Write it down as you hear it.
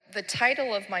the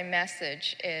title of my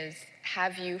message is,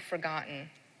 Have You Forgotten?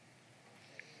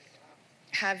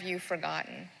 Have you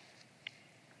forgotten?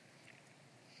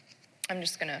 I'm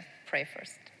just going to pray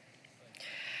first.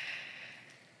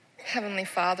 Heavenly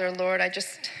Father, Lord, I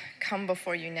just come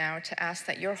before you now to ask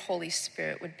that your Holy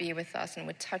Spirit would be with us and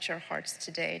would touch our hearts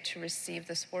today to receive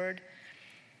this word.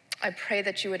 I pray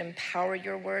that you would empower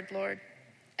your word, Lord,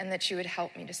 and that you would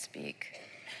help me to speak.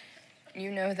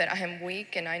 You know that I am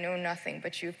weak and I know nothing,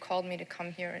 but you've called me to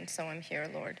come here, and so I'm here,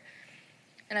 Lord.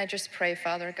 And I just pray,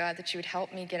 Father God, that you would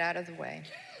help me get out of the way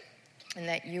and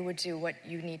that you would do what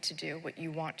you need to do, what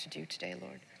you want to do today,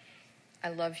 Lord. I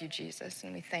love you, Jesus,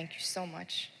 and we thank you so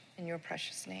much in your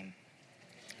precious name.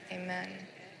 Amen.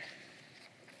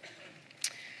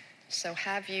 So,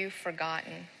 have you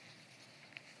forgotten?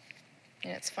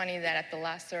 And it's funny that at the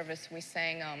last service we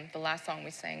sang, the last song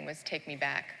we sang was Take Me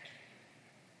Back.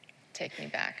 Take me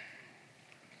back.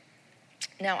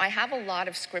 Now, I have a lot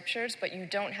of scriptures, but you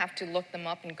don't have to look them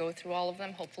up and go through all of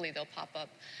them. Hopefully they'll pop up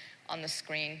on the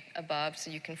screen above so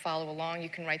you can follow along. You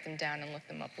can write them down and look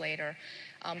them up later.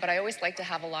 But I always like to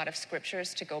have a lot of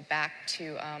scriptures to go back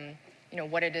to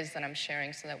what it is that I'm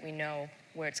sharing so that we know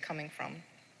where it's coming from.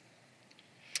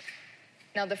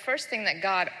 Now, the first thing that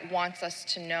God wants us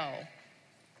to know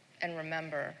and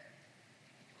remember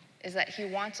is that he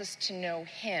wants us to know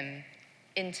him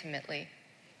intimately,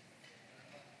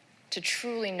 to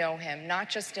truly know him, not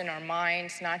just in our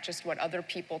minds, not just what other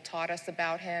people taught us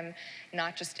about him,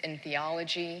 not just in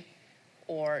theology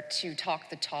or to talk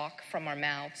the talk from our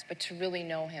mouths, but to really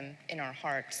know him in our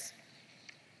hearts.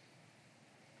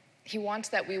 He wants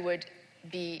that we would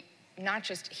be not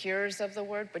just hearers of the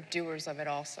word, but doers of it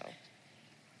also.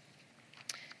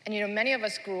 And many of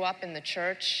us grew up in the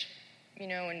church,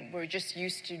 and we're just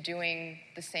used to doing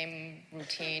the same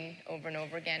routine over and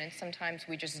over again. And sometimes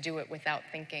we just do it without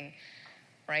thinking,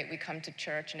 right? We come to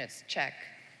church and it's check.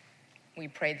 We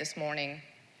prayed this morning,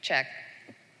 check.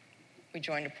 We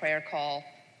joined a prayer call,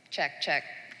 check, check.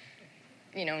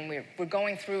 And we're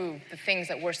going through the things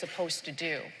that we're supposed to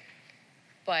do.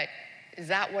 But is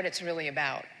that what it's really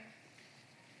about?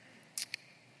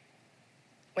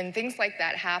 When things like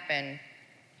that happen,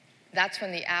 that's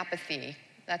when the apathy,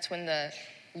 that's when the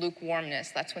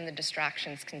lukewarmness, that's when the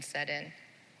distractions can set in.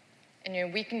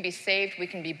 And we can be saved, we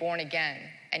can be born again,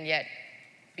 and yet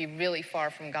be really far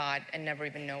from God and never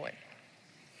even know it.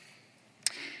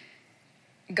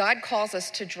 God calls us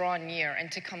to draw near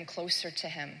and to come closer to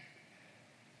him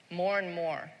more and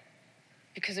more,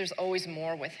 because there's always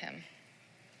more with him.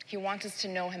 He wants us to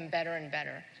know him better and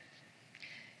better.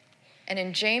 And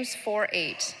in James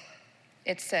 4:8,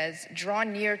 it says, "Draw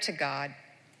near to God,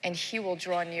 and he will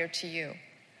draw near to you.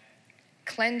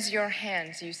 Cleanse your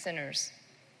hands, you sinners.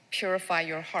 Purify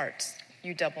your hearts,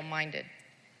 you double-minded."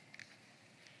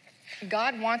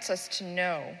 God wants us to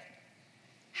know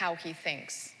how he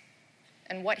thinks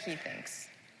and what he thinks.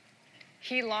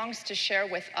 He longs to share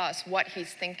with us what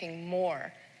he's thinking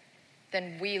more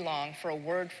than we long for a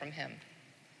word from him.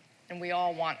 And we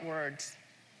all want words,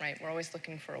 right? We're always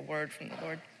looking for a word from the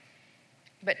Lord.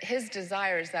 But his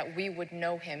desire is that we would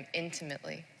know him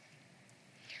intimately.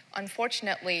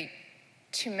 Unfortunately,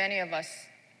 too many of us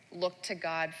look to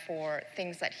God for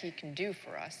things that he can do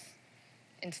for us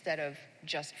instead of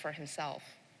just for himself.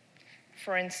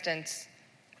 For instance,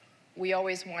 we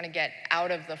always want to get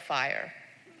out of the fire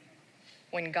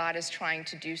when God is trying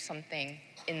to do something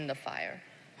in the fire.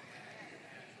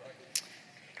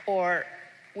 Or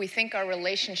we think our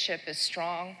relationship is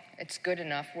strong, it's good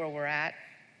enough where we're at,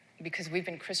 because we've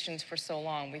been Christians for so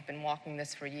long, we've been walking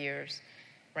this for years,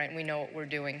 right? And we know what we're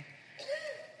doing.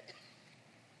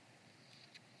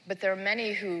 But there are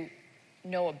many who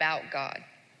know about God,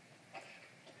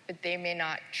 but they may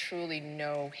not truly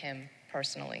know him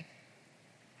personally.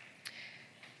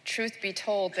 Truth be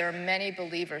told, there are many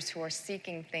believers who are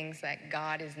seeking things that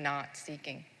God is not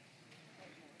seeking.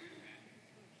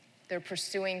 They're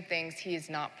pursuing things he is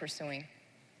not pursuing.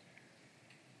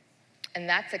 And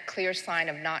that's a clear sign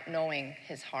of not knowing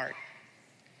his heart.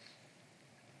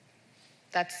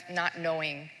 That's not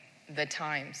knowing the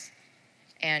times.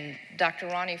 And Dr.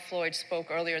 Ronnie Floyd spoke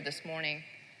earlier this morning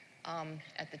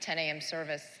at the 10 a.m.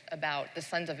 service about the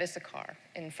sons of Issachar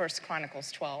in 1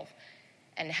 Chronicles 12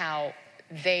 and how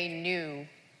they knew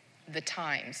the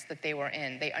times that they were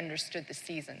in. They understood the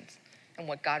seasons and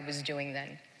what God was doing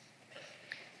then.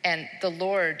 And the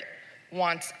Lord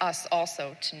wants us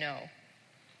also to know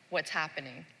what's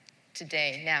happening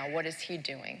today, now. What is he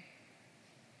doing?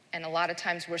 And a lot of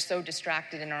times we're so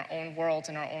distracted in our own worlds,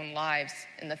 in our own lives,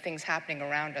 and the things happening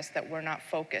around us that we're not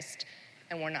focused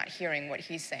and we're not hearing what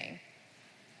he's saying.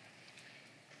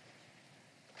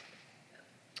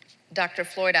 Dr.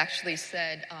 Floyd actually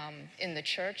said in the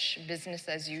church, business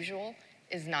as usual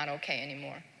is not okay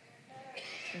anymore.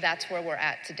 That's where we're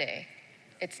at today.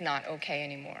 It's not okay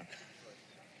anymore.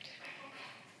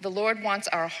 The Lord wants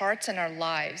our hearts and our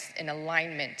lives in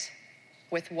alignment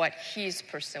with what He's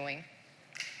pursuing.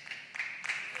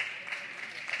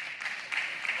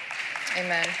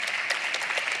 Amen.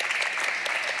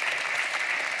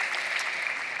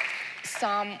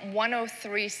 Psalm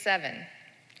 103:7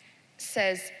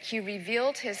 says, He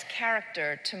revealed His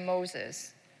character to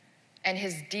Moses and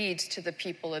His deeds to the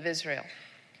people of Israel.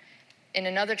 In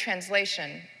another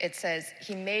translation, it says,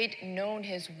 He made known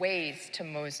His ways to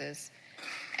Moses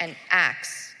and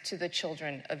acts to the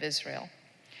children of Israel.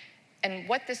 And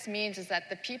what this means is that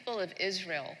the people of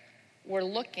Israel were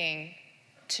looking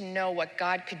to know what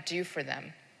God could do for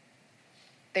them.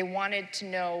 They wanted to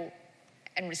know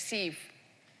and receive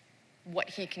what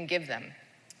He can give them,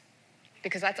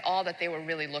 because that's all that they were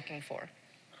really looking for.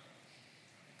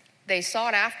 They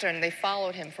sought after and they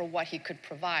followed Him for what He could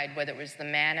provide, whether it was the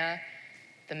manna,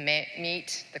 the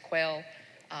meat, the quail,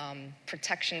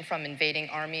 protection from invading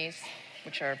armies,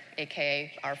 which are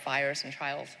AKA our fires and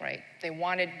trials, right? They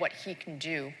wanted what He can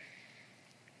do.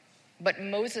 But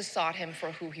Moses sought Him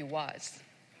for who He was.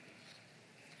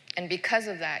 And because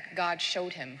of that, God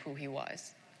showed him who He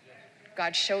was.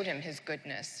 God showed him His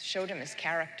goodness, showed him His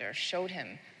character, showed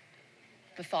him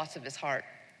the thoughts of His heart.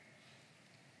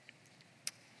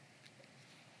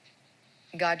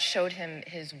 God showed him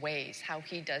His ways, how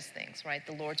He does things, right?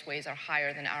 The Lord's ways are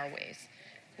higher than our ways.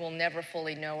 We'll never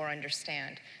fully know or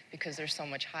understand because they're so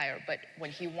much higher. But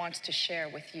when He wants to share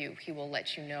with you, He will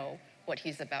let you know what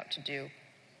He's about to do.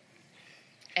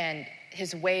 And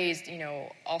His ways,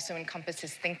 also encompass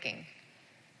His thinking.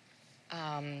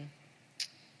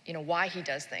 Why He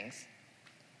does things.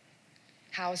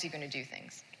 How is He going to do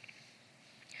things?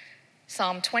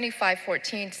 Psalm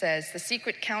 25:14 says, The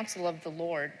secret counsel of the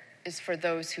Lord is for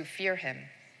those who fear Him,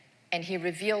 and He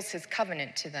reveals His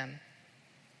covenant to them.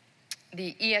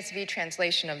 The ESV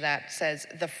translation of that says,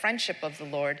 The friendship of the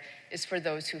Lord is for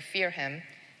those who fear Him,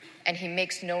 and He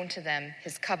makes known to them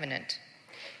His covenant.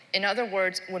 In other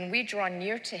words, when we draw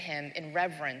near to Him in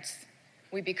reverence,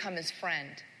 we become His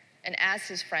friend. And as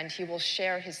His friend, He will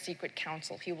share His secret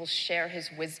counsel. He will share His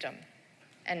wisdom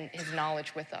and His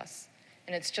knowledge with us.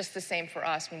 And it's just the same for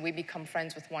us when we become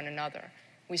friends with one another.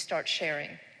 We start sharing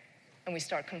and we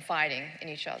start confiding in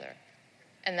each other.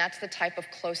 And that's the type of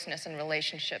closeness and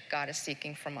relationship God is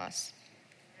seeking from us.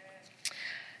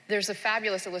 There's a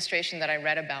fabulous illustration that I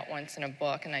read about once in a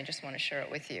book, and I just want to share it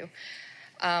with you.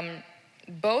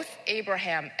 Both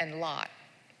Abraham and Lot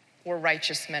were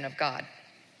righteous men of God.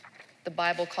 The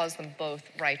Bible calls them both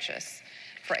righteous.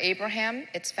 For Abraham,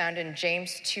 it's found in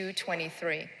James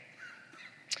 2:23.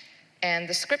 And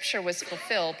the scripture was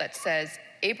fulfilled that says,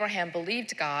 Abraham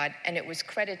believed God, and it was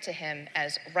credited to him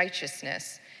as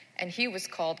righteousness, and he was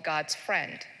called God's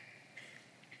friend.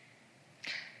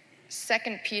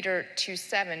 2 Peter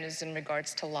 2:7 is in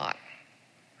regards to Lot.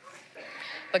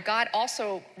 But God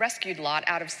also rescued Lot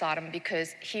out of Sodom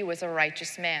because he was a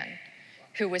righteous man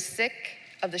who was sick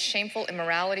of the shameful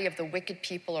immorality of the wicked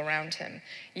people around him.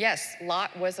 Yes,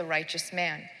 Lot was a righteous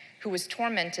man who was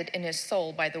tormented in his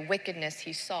soul by the wickedness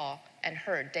he saw and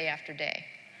heard day after day.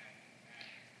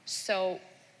 So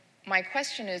my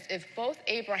question is, if both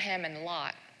Abraham and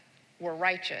Lot were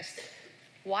righteous,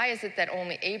 why is it that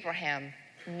only Abraham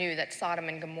knew that Sodom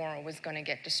and Gomorrah was going to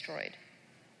get destroyed?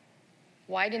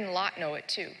 Why didn't Lot know it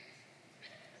too?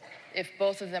 If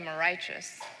both of them are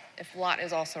righteous, if Lot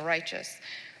is also righteous.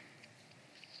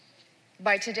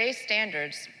 By today's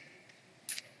standards,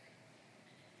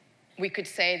 we could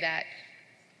say that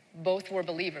both were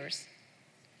believers,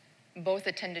 both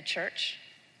attended church,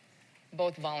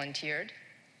 both volunteered,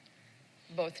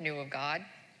 both knew of God,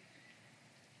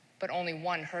 but only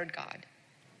one heard God.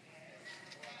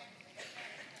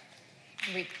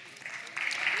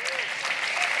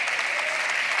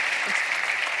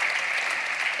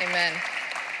 Amen.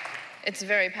 It's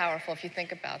very powerful if you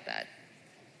think about that.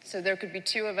 So there could be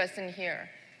two of us in here,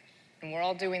 and we're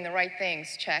all doing the right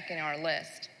things, check in our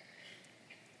list.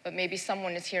 But maybe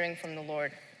someone is hearing from the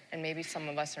Lord, and maybe some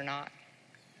of us are not.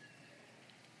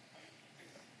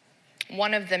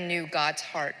 One of them knew God's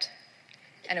heart,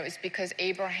 and it was because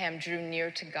Abraham drew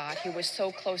near to God. He was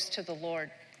so close to the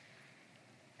Lord,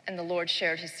 and the Lord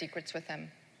shared His secrets with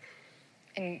him.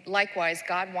 And likewise,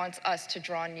 God wants us to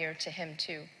draw near to Him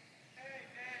too.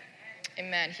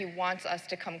 Amen. He wants us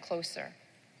to come closer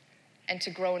and to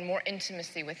grow in more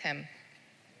intimacy with Him,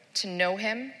 to know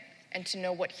Him and to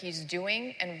know what He's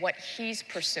doing and what He's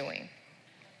pursuing.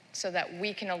 so that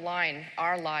we can align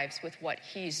our lives with what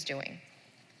he's doing.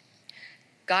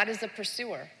 God is a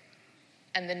pursuer,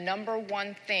 and the number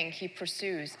one thing he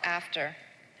pursues after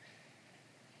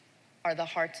are the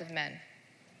hearts of men,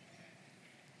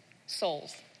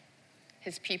 souls,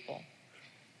 his people,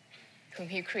 whom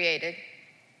he created,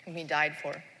 whom he died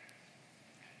for.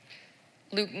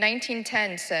 Luke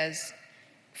 19:10 says,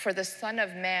 "For the Son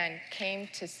of Man came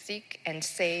to seek and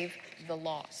save the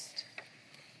lost."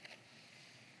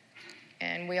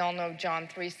 And we all know John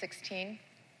 3:16.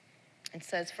 It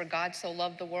says, "For God so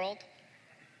loved the world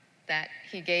that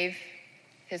he gave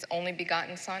his only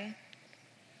begotten Son,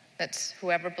 that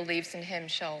whoever believes in him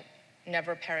shall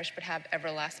never perish but have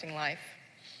everlasting life."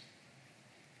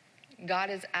 God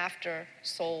is after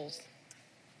souls.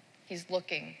 He's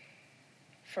looking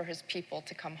for his people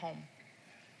to come home.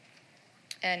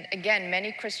 And again,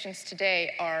 many Christians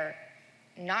today are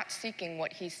not seeking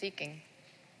what he's seeking.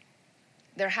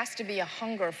 There has to be a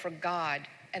hunger for God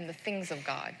and the things of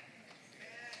God.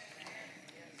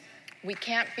 We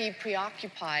can't be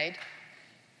preoccupied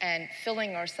and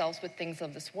filling ourselves with things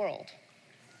of this world.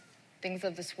 Things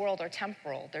of this world are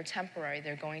temporal, they're temporary,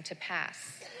 they're going to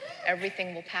pass.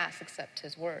 Everything will pass except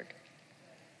his word.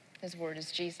 His word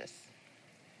is Jesus.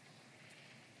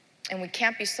 And we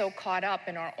can't be so caught up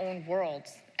in our own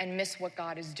worlds and miss what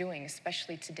God is doing,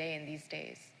 especially today in these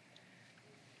days.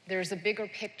 There's a bigger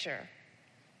picture,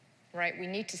 right? We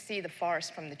need to see the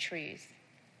forest from the trees.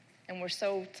 And we're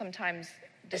so sometimes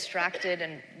distracted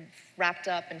and wrapped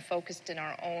up and focused in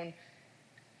our own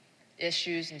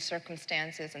issues and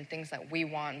circumstances and things that we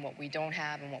want and what we don't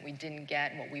have and what we didn't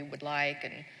get and what we would like.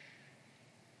 And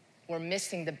we're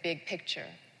missing the big picture.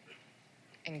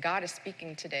 And God is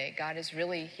speaking today. God is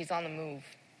really, he's on the move.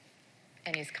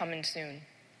 And he's coming soon.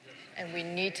 And we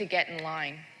need to get in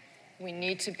line. We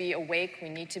need to be awake. We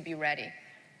need to be ready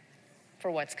for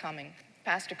what's coming.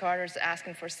 Pastor Carter is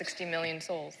asking for 60 million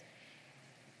souls.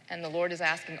 And the Lord is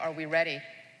asking, are we ready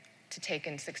to take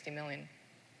in 60 million?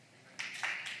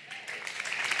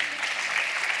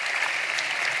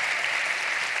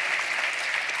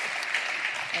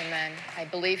 Amen. I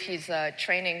believe he's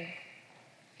training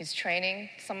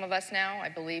some of us now. I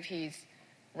believe he's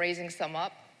raising some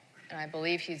up. And I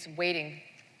believe he's waiting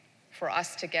for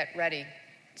us to get ready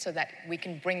so that we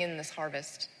can bring in this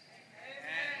harvest.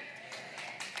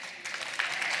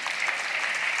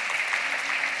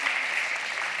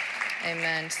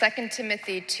 Amen. 2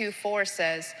 Timothy 2:4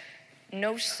 says,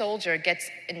 "No soldier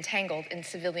gets entangled in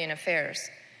civilian affairs,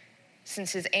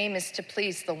 since his aim is to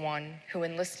please the one who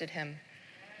enlisted him."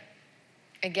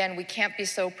 Again, we can't be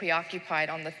so preoccupied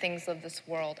on the things of this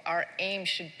world. Our aim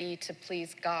should be to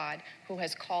please God, who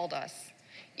has called us.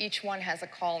 Each one has a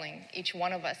calling. Each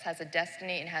one of us has a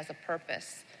destiny and has a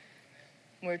purpose.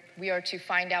 We are to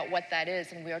find out what that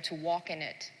is, and we are to walk in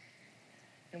it.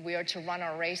 And we are to run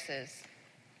our races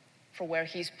for where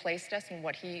he's placed us and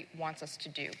what he wants us to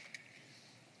do.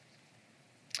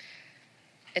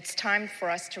 It's time for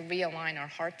us to realign our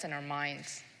hearts and our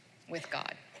minds with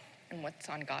God and what's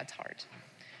on God's heart.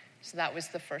 So that was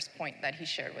the first point that he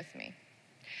shared with me.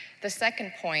 The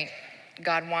second point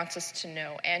God wants us to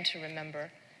know and to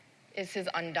remember is his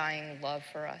undying love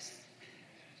for us.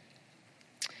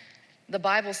 The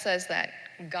Bible says that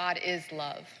God is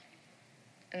love,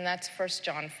 and that's 1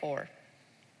 John 4.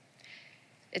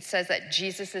 It says that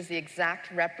Jesus is the exact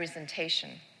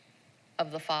representation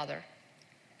of the Father,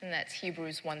 and that's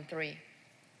Hebrews 1:3.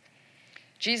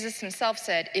 Jesus himself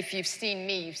said, "If you've seen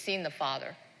me, you've seen the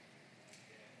Father."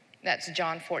 That's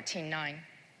John 14:9.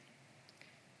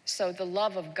 So the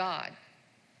love of God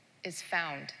is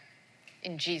found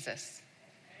in Jesus.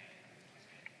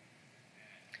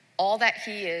 All that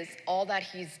he is, all that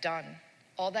he's done,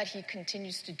 all that he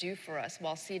continues to do for us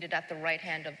while seated at the right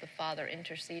hand of the Father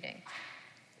interceding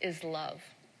is love.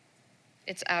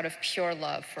 It's out of pure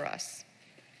love for us.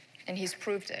 And he's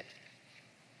proved it.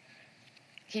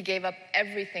 He gave up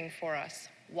everything for us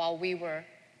while we were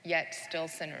yet still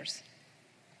sinners.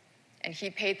 And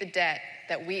he paid the debt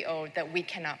that we owed that we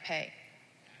cannot pay.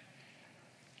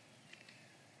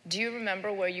 Do you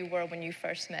remember where you were when you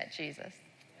first met Jesus?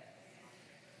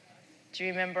 Do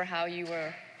you remember how you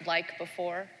were like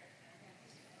before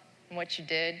and what you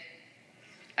did?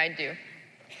 I do.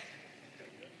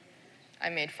 I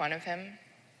made fun of him.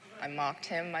 I mocked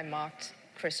him. I mocked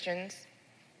Christians.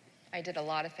 I did a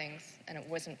lot of things, and it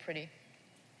wasn't pretty.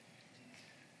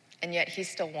 And yet he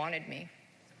still wanted me.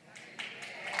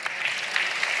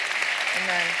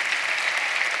 Amen.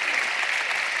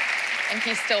 And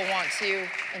he still wants you,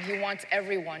 and he wants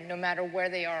everyone, no matter where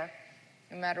they are,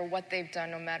 no matter what they've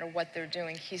done, no matter what they're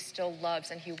doing. He still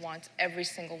loves and he wants every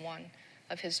single one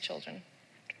of his children.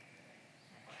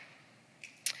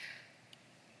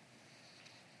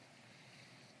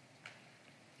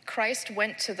 Christ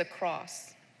went to the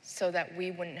cross so that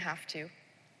we wouldn't have to.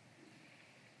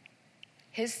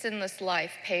 His sinless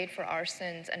life paid for our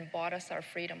sins and bought us our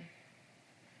freedom.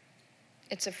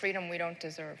 It's a freedom we don't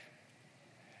deserve.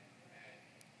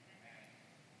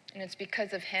 And it's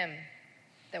because of him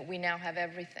that we now have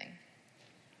everything.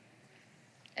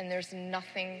 And there's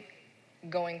nothing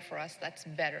going for us that's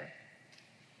better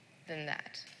than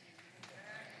that,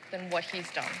 than what he's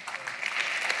done.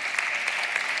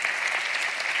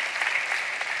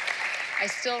 I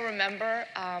still remember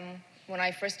when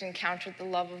I first encountered the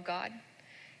love of God.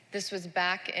 This was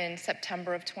back in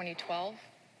September of 2012.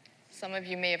 Some of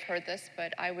you may have heard this,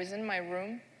 but I was in my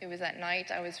room. It was at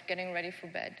night. I was getting ready for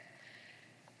bed.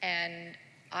 And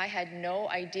I had no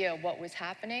idea what was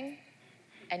happening,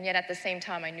 and yet at the same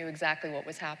time, I knew exactly what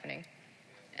was happening.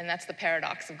 And that's the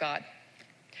paradox of God.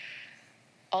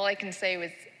 All I can say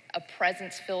was a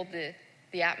presence filled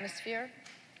the atmosphere,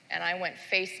 and I went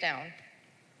face down.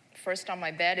 First on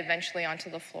my bed, eventually onto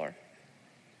the floor.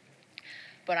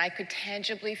 But I could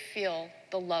tangibly feel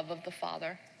the love of the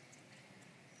Father.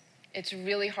 It's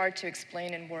really hard to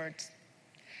explain in words,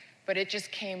 but it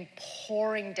just came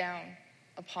pouring down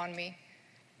upon me,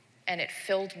 and it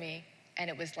filled me, and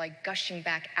it was like gushing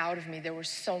back out of me. There was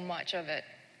so much of it.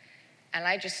 And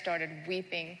I just started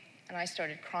weeping, and I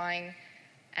started crying,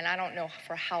 and I don't know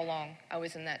for how long I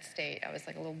was in that state. I was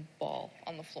like a little ball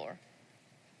on the floor.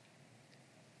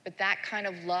 But that kind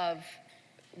of love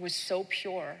was so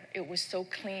pure. It was so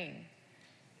clean.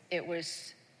 It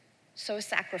was so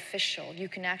sacrificial. You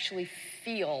can actually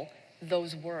feel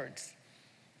those words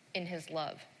in his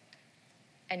love.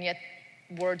 And yet,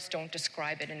 words don't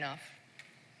describe it enough.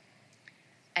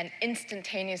 And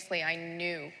instantaneously, I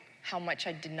knew how much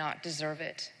I did not deserve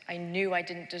it. I knew I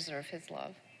didn't deserve his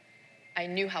love. I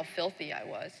knew how filthy I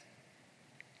was.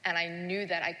 And I knew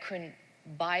that I couldn't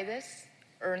buy this,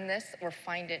 earn this, or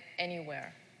find it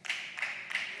anywhere.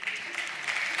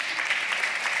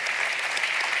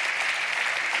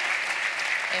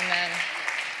 Amen.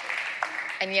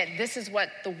 And yet this is what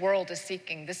the world is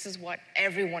seeking. This is what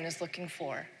everyone is looking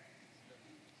for.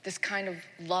 This kind of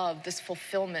love, this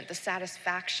fulfillment, the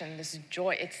satisfaction, this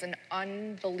joy. It's an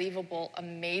unbelievable,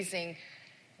 amazing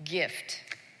gift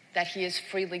that he has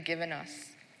freely given us.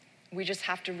 We just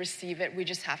have to receive it. We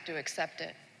just have to accept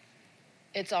it.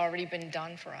 It's already been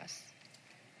done for us.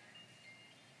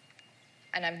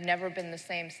 And I've never been the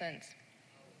same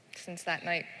since that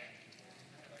night.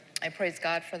 I praise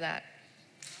God for that.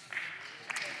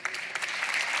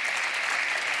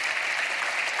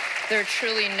 There are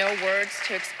truly no words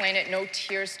to explain it, no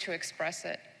tears to express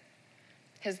it.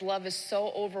 His love is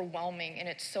so overwhelming, and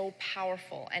it's so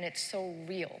powerful, and it's so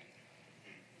real.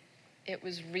 It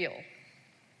was real.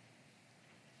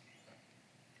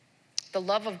 The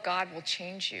love of God will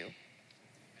change you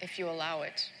if you allow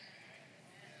it.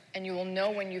 And you will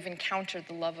know when you've encountered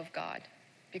the love of God,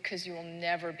 because you will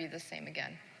never be the same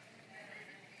again.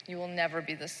 You will never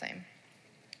be the same.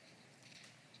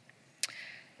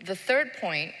 The third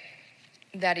point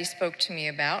that he spoke to me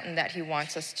about, and that he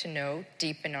wants us to know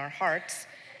deep in our hearts,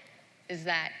 is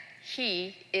that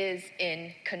he is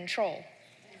in control.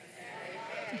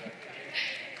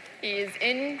 He is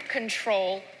in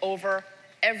control over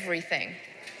everything.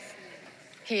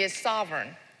 He is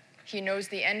sovereign. He knows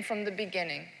the end from the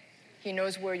beginning. He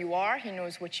knows where you are. He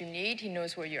knows what you need. He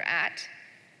knows where you're at.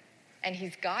 And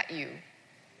he's got you.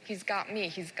 He's got me.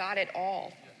 He's got it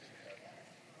all.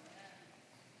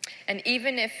 And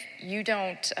even if you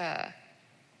don't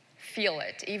feel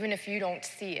it, even if you don't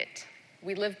see it,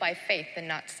 we live by faith and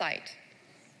not sight.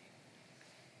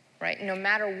 Right? No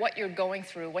matter what you're going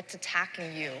through, what's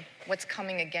attacking you, what's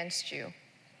coming against you,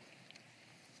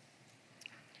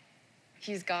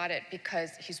 he's got it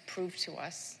because he's proved to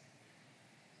us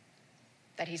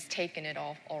that he's taken it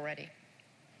all already.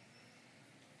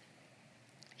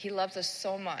 He loves us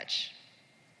so much,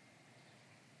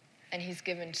 and he's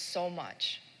given so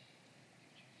much.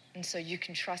 And so you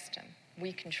can trust him.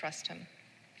 We can trust him.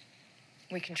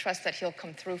 We can trust that he'll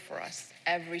come through for us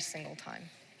every single time.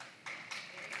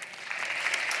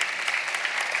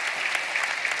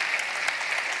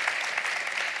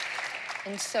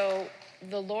 And so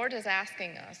the Lord is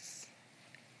asking us,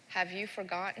 have you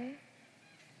forgotten?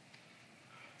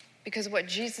 Because what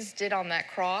Jesus did on that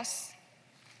cross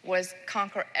was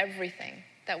conquer everything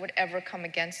that would ever come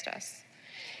against us.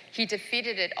 He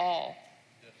defeated it all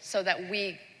so that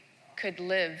we could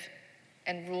live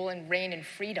and rule and reign in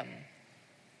freedom.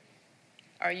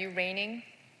 Are you reigning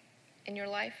in your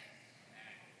life?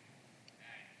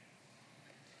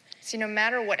 See, no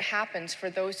matter what happens,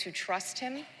 for those who trust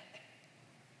him,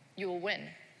 you will win.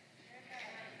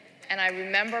 And I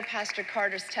remember Pastor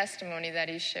Carter's testimony that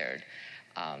he shared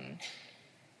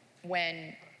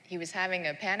when he was having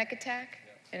a panic attack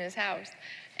in his house.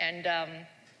 And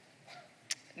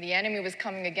the enemy was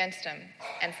coming against him.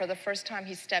 And for the first time,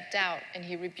 he stepped out and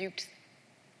he rebuked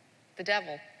the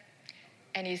devil.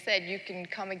 And he said, you can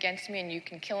come against me and you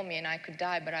can kill me and I could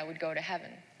die, but I would go to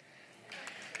heaven.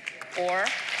 Or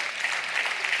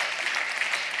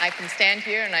I can stand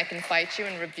here and I can fight you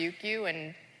and rebuke you,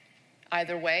 and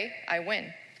either way, I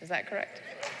win. Is that correct?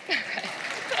 Okay.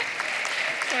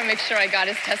 I want to make sure I got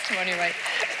his testimony right.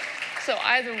 So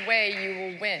either way, you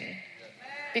will win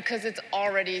because it's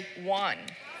already won.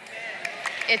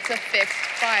 It's a fixed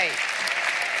fight.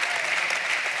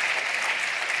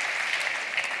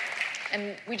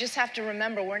 And we just have to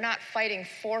remember, we're not fighting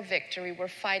for victory, we're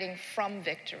fighting from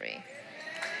victory.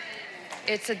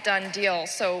 It's a done deal.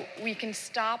 So we can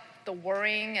stop the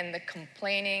worrying and the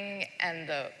complaining and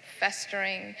the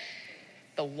festering,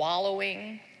 the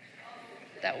wallowing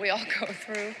that we all go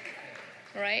through,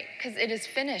 right? Because it is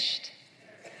finished.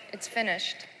 It's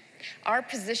finished. Our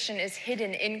position is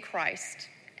hidden in Christ,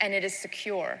 and it is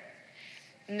secure.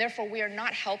 And therefore, we are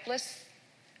not helpless.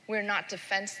 We're not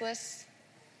defenseless.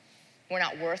 We're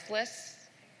not worthless,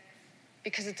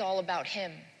 because it's all about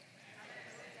him.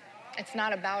 It's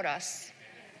not about us.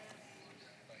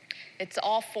 It's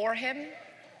all for him.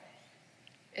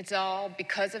 It's all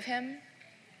because of him.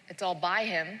 It's all by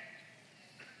him.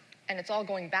 And it's all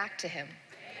going back to him.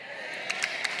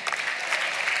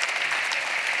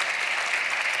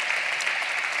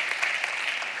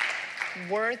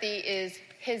 Worthy is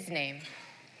his name.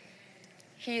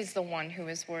 He is the one who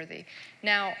is worthy.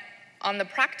 Now, on the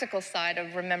practical side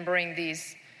of remembering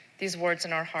these words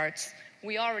in our hearts,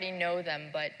 we already know them,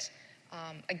 but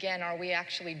again, are we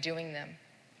actually doing them?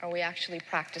 Are we actually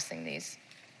practicing these?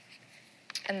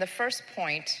 And the first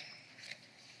point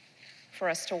for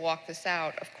us to walk this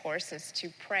out, of course, is to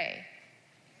pray.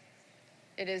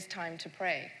 It is time to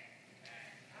pray.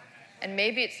 And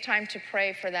maybe it's time to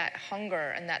pray for that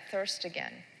hunger and that thirst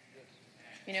again.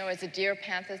 You know, as a deer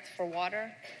panteth for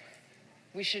water,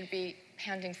 we should be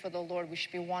panting for the Lord. We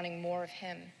should be wanting more of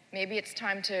him. Maybe it's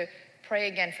time to pray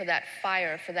again for that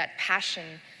fire, for that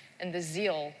passion and the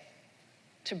zeal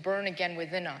to burn again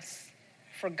within us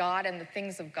for God and the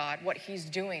things of God, what he's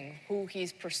doing, who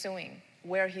he's pursuing,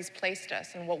 where he's placed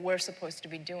us, and what we're supposed to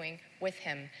be doing with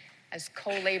him as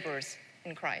co-laborers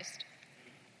in Christ.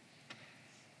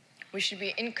 We should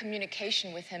be in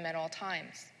communication with him at all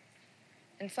times.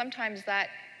 And sometimes that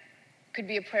could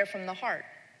be a prayer from the heart,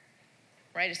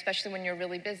 right? Especially when you're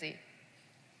really busy.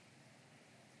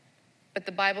 But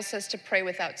the Bible says to pray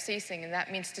without ceasing, and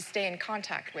that means to stay in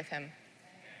contact with him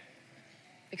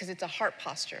because it's a heart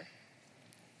posture.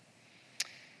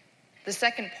 The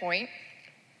second point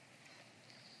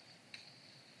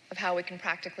of how we can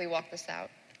practically walk this out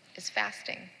is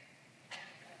fasting.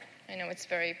 I know it's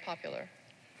very popular,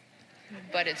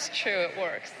 but it's true, it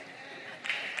works.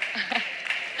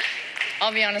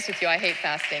 I'll be honest with you, I hate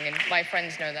fasting, and my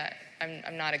friends know that.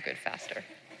 I'm not a good faster.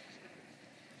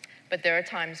 But there are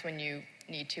times when you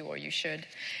need to or you should.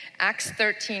 Acts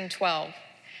 13:12,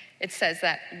 it says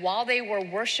that while they were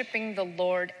worshiping the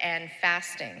Lord and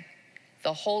fasting,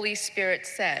 the Holy Spirit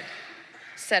said,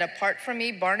 "Set apart for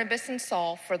me Barnabas and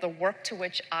Saul for the work to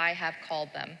which I have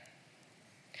called them."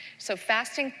 So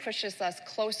fasting pushes us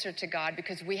closer to God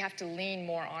because we have to lean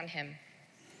more on him.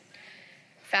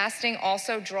 Fasting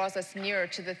also draws us nearer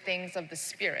to the things of the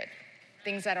Spirit,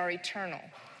 things that are eternal,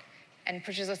 and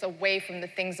pushes us away from the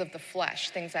things of the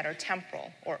flesh, things that are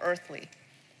temporal or earthly.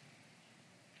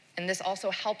 And this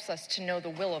also helps us to know the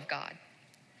will of God.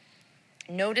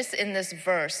 Notice in this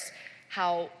verse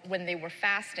how when they were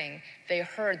fasting, they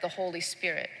heard the Holy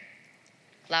Spirit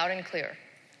loud and clear,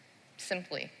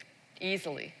 simply,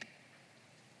 easily.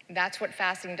 That's what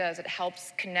fasting does. It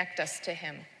helps connect us to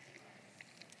him.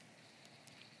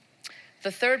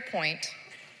 The third point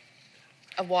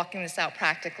of walking this out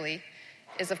practically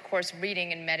is, of course,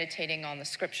 reading and meditating on the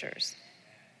scriptures.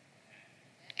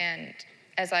 And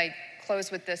as I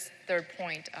close with this third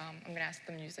point, I'm going to ask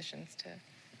the musicians to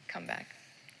come back.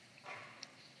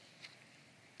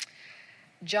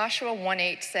 Joshua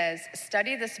 1:8 says,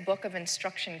 "Study this book of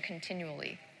instruction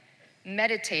continually.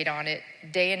 Meditate on it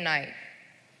day and night,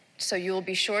 so you will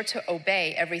be sure to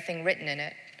obey everything written in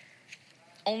it.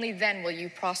 Only then will you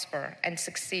prosper and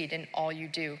succeed in all you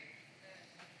do."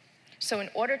 So in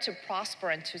order to prosper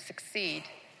and to succeed,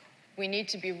 we need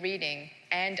to be reading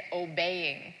and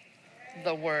obeying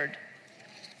the word.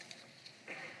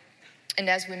 And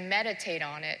as we meditate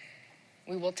on it,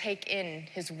 We will take in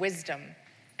his wisdom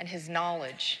and his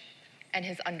knowledge and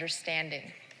his understanding.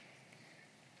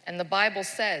 And the Bible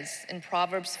says in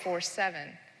Proverbs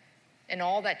 4:7, in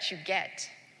all that you get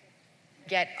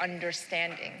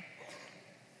understanding.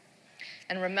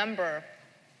 And remember,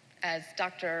 as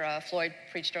Dr. Floyd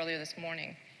preached earlier this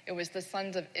morning, it was the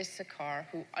sons of Issachar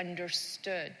who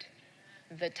understood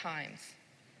the times.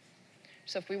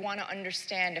 So if we want to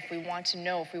understand, if we want to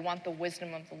know, if we want the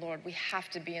wisdom of the Lord, we have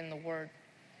to be in the Word.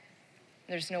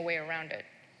 There's no way around it.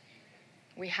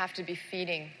 We have to be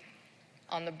feeding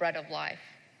on the bread of life,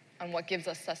 on what gives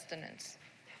us sustenance.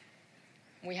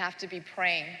 We have to be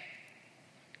praying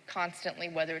constantly,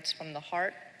 whether it's from the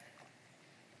heart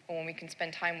or when we can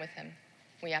spend time with him.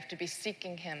 We have to be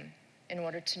seeking him in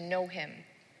order to know him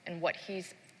and what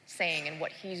he's saying and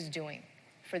what he's doing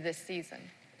for this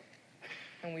season.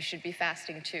 And we should be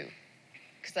fasting too,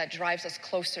 because that drives us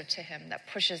closer to him, that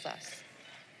pushes us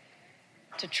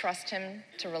to trust him,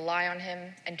 to rely on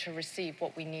him, and to receive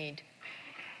what we need,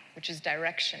 which is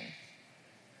direction,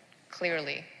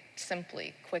 clearly,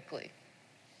 simply, quickly.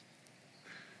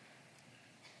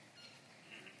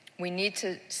 We need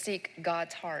to seek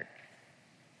God's heart,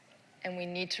 and we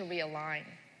need to realign.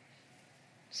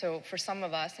 So for some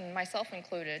of us, and myself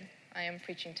included, I am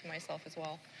preaching to myself as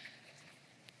well,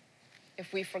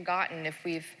 if we've forgotten, if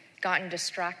we've gotten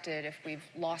distracted, if we've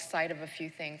lost sight of a few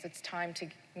things, it's time to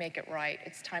make it right.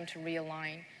 It's time to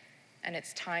realign, and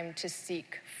it's time to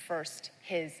seek first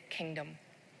his kingdom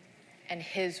and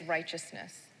his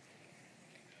righteousness,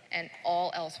 and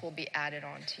all else will be added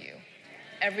on to you.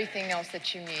 Everything else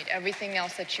that you need, everything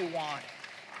else that you want,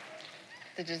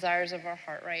 the desires of our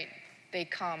heart, right? They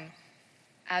come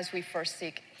as we first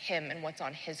seek him and what's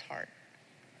on his heart,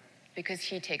 because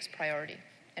he takes priority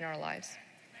in our lives.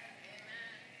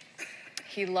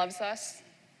 He loves us.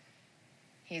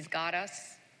 He's got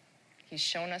us. He's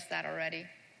shown us that already.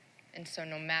 And so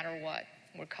no matter what,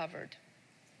 we're covered.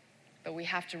 But we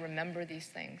have to remember these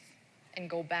things and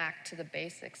go back to the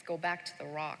basics, go back to the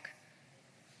rock,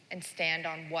 and stand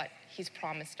on what he's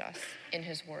promised us in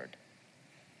his word.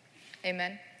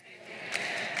 Amen?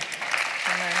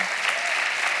 Amen.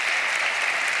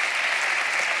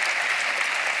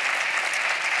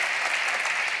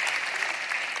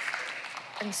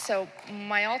 And so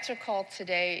my altar call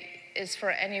today is for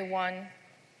anyone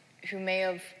who may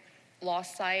have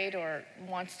lost sight or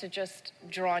wants to just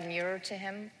draw nearer to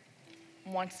him,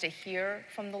 wants to hear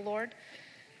from the Lord.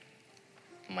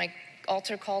 My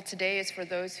altar call today is for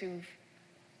those who've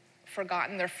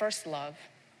forgotten their first love,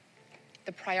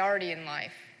 the priority in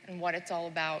life, and what it's all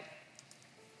about.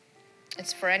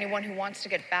 It's for anyone who wants to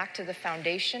get back to the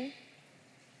foundation,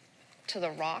 to the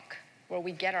rock, where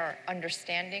we get our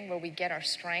understanding, where we get our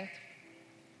strength,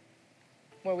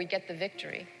 where we get the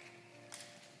victory.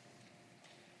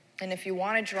 And if you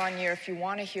want to draw near, if you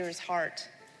want to hear his heart,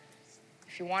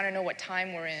 if you want to know what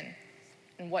time we're in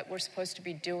and what we're supposed to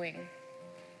be doing,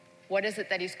 what is it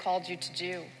that he's called you to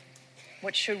do?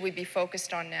 What should we be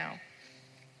focused on now?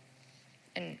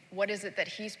 And what is it that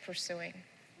he's pursuing?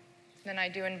 Then I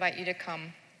do invite you to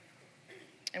come,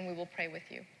 and we will pray with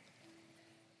you.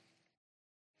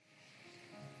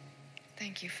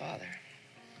 Thank you, Father.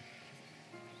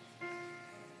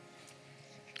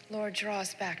 Lord, draw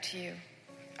us back to you,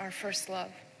 our first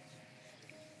love.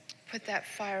 Put that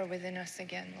fire within us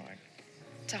again, Lord,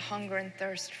 to hunger and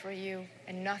thirst for you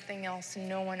and nothing else and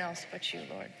no one else but you,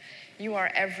 Lord. You are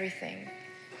everything.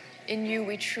 In you,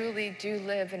 we truly do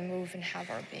live and move and have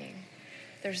our being.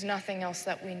 There's nothing else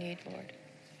that we need, Lord.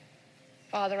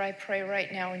 Father, I pray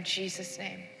right now in Jesus'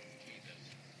 name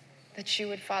that you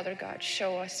would, Father God,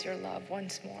 show us your love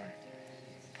once more.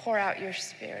 Pour out your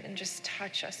spirit and just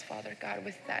touch us, Father God,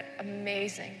 with that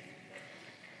amazing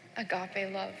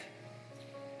agape love.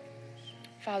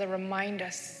 Father, remind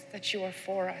us that you are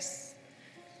for us.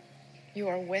 You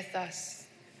are with us.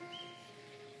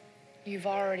 You've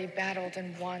already battled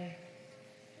and won.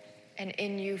 And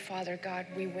in you, Father God,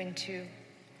 we win too.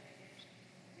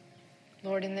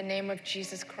 Lord, in the name of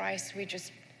Jesus Christ, we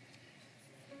just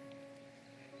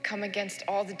come against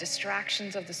all the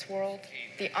distractions of this world,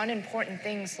 the unimportant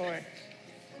things, Lord,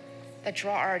 that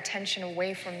draw our attention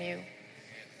away from you.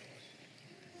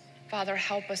 Father,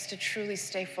 help us to truly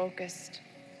stay focused,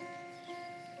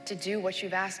 to do what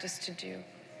you've asked us to do.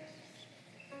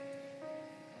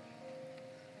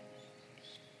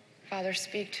 Father,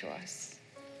 speak to us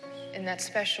in that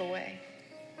special way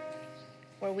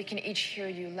where we can each hear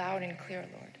you loud and clear,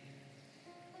 Lord,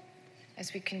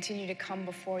 as we continue to come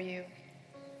before you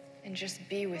and just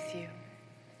be with you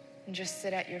and just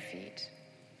sit at your feet.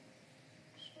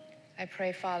 I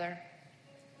pray, Father,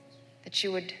 that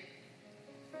you would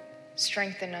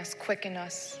Strengthen us, quicken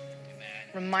us.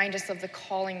 Remind us of the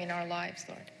calling in our lives,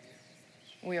 Lord.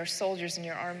 We are soldiers in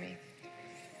your army.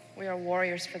 We are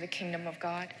warriors for the kingdom of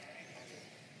God.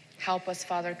 Help us,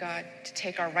 Father God, to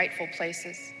take our rightful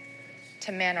places,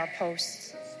 to man our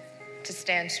posts, to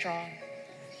stand strong.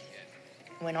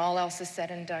 When all else is said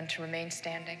and done, to remain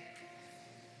standing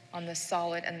on the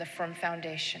solid and the firm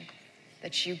foundation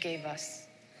that you gave us,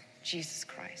 Jesus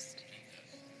Christ,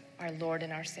 our Lord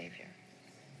and our Savior.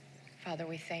 Father,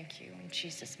 we thank you in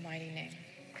Jesus' mighty name.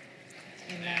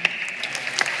 Amen.